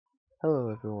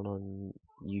Hello everyone on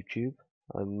YouTube.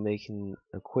 I'm making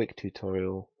a quick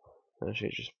tutorial. Actually,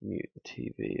 just mute the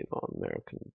TV. I've got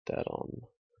American Dad on.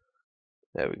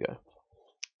 There we go.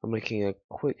 I'm making a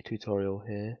quick tutorial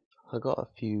here. I got a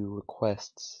few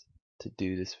requests to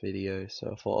do this video,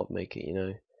 so I thought I'd make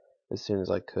it, as soon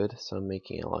as I could. So I'm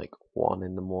making it like 1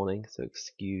 in the morning, so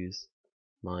excuse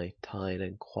my tired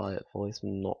and quiet voice.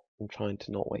 I'm trying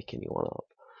to not wake anyone up.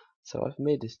 So I've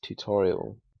made this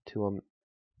tutorial to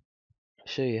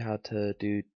show you how to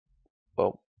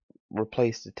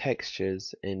replace the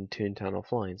textures in Toontown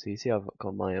Offline. So you see I've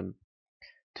got my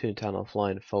Toontown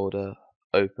Offline folder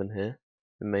open here,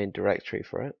 the main directory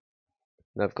for it.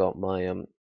 And I've got my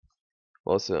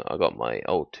I got my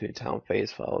old Toontown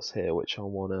phase files here, which I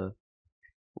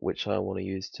wanna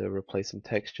use to replace some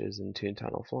textures in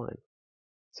Toontown Offline.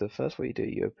 So first, what you do,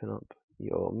 you open up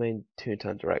your main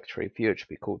Toontown directory. For you, it should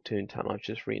be called Toontown. I've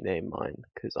just renamed mine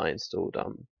because I installed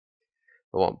the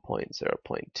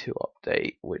 1.0.2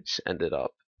 update, which ended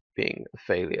up being a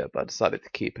failure, but I decided to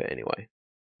keep it anyway.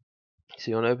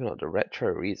 So you want to open up the Retro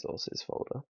Resources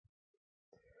folder.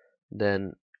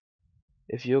 Then,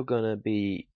 if you're gonna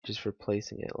be just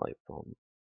replacing it like from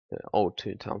the old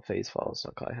Toontown phase files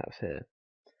like I have here,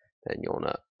 then you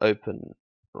wanna open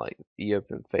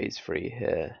phase 3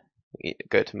 here. You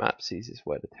go to Maps, this is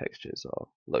where the textures are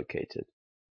located.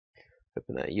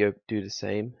 Open that. You do the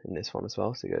same in this one as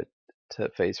well. So go to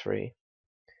phase 3.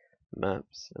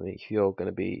 Maps. I mean, if you're going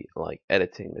to be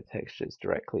editing the textures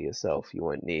directly yourself, you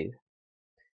won't need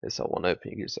this one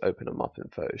open. You can just open them up in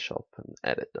Photoshop and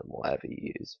edit them, whatever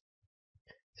you use.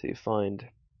 So you find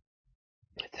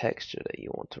a texture that you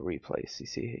want to replace. You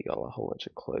see here you got a whole bunch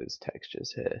of closed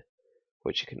textures here,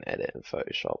 which you can edit in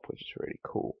Photoshop, which is really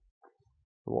cool.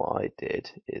 What I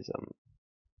did is I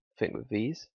think with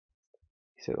these,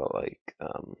 so I got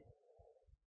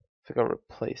I think I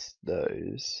replaced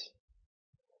those.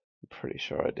 I'm pretty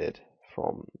sure I did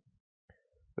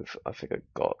I think I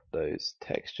got those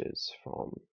textures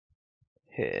from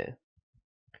here.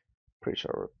 Pretty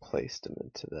sure I replaced them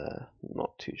into there. I'm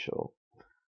not too sure.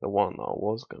 The one I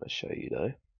was going to show you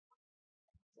though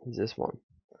is this one.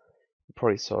 You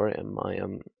probably saw it in my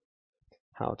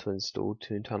how to install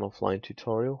Toontown Offline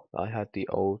tutorial. I had the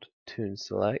old Toon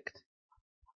Select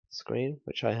screen,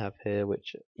 which I have here,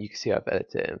 which you can see I've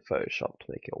edited it in Photoshop to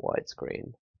make it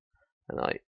widescreen. And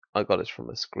I got this from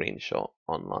a screenshot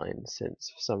online,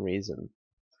 since for some reason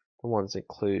the ones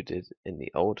included in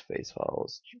the old phase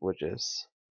files were just,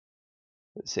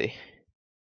 let's see,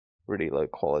 really low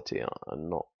quality. I'm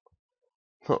not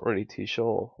really too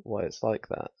sure why it's like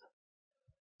that.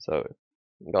 So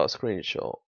I got a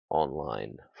screenshot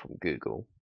online from Google,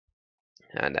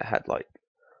 and it had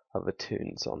other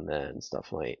tunes on there and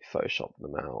stuff, and I photoshopped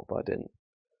them out, but I didn't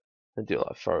do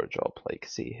a thorough job. Like you can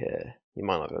see here, you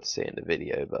might not be able to see it in the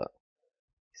video, but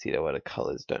you see there where the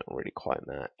colors don't really quite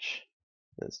match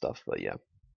and stuff. But yeah,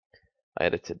 I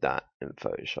edited that in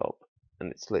Photoshop,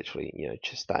 and it's literally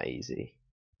just that easy.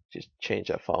 Just change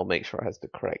that file, make sure it has the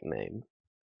correct name.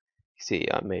 You see,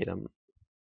 I made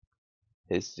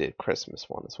here's the Christmas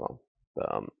one as well,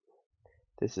 but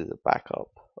this is a backup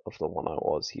of the one I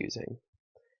was using.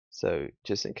 So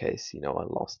just in case I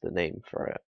lost the name for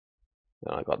it,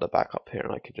 then I got the backup here,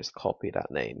 and I could just copy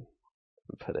that name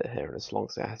and put it here. And as long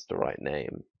as it has the right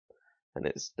name and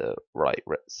it's the right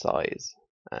size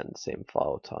and same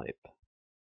file type,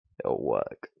 it'll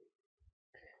work.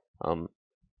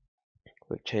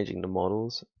 With changing the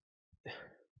models,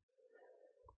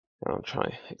 and I'm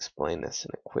trying to explain this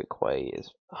in a quick way,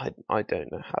 is I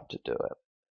don't know how to do it.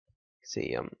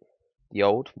 See, the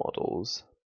old models,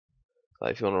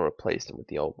 if you want to replace them with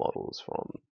the old models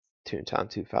from Toontown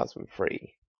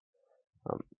 2003,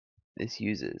 this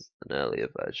uses an earlier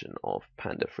version of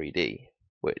Panda 3D,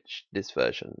 which the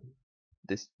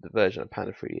version of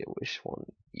Panda 3D which one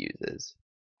uses,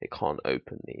 it can't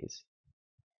open these.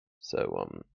 So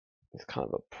it's kind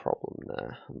of a problem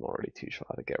there. I'm not really too sure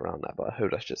how to get around that, but I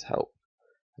hope that's just helped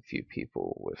a few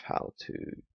people with how to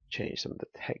change some of the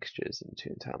textures in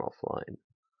Toontown Offline.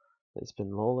 It's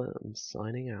been Lola, and I'm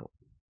signing out.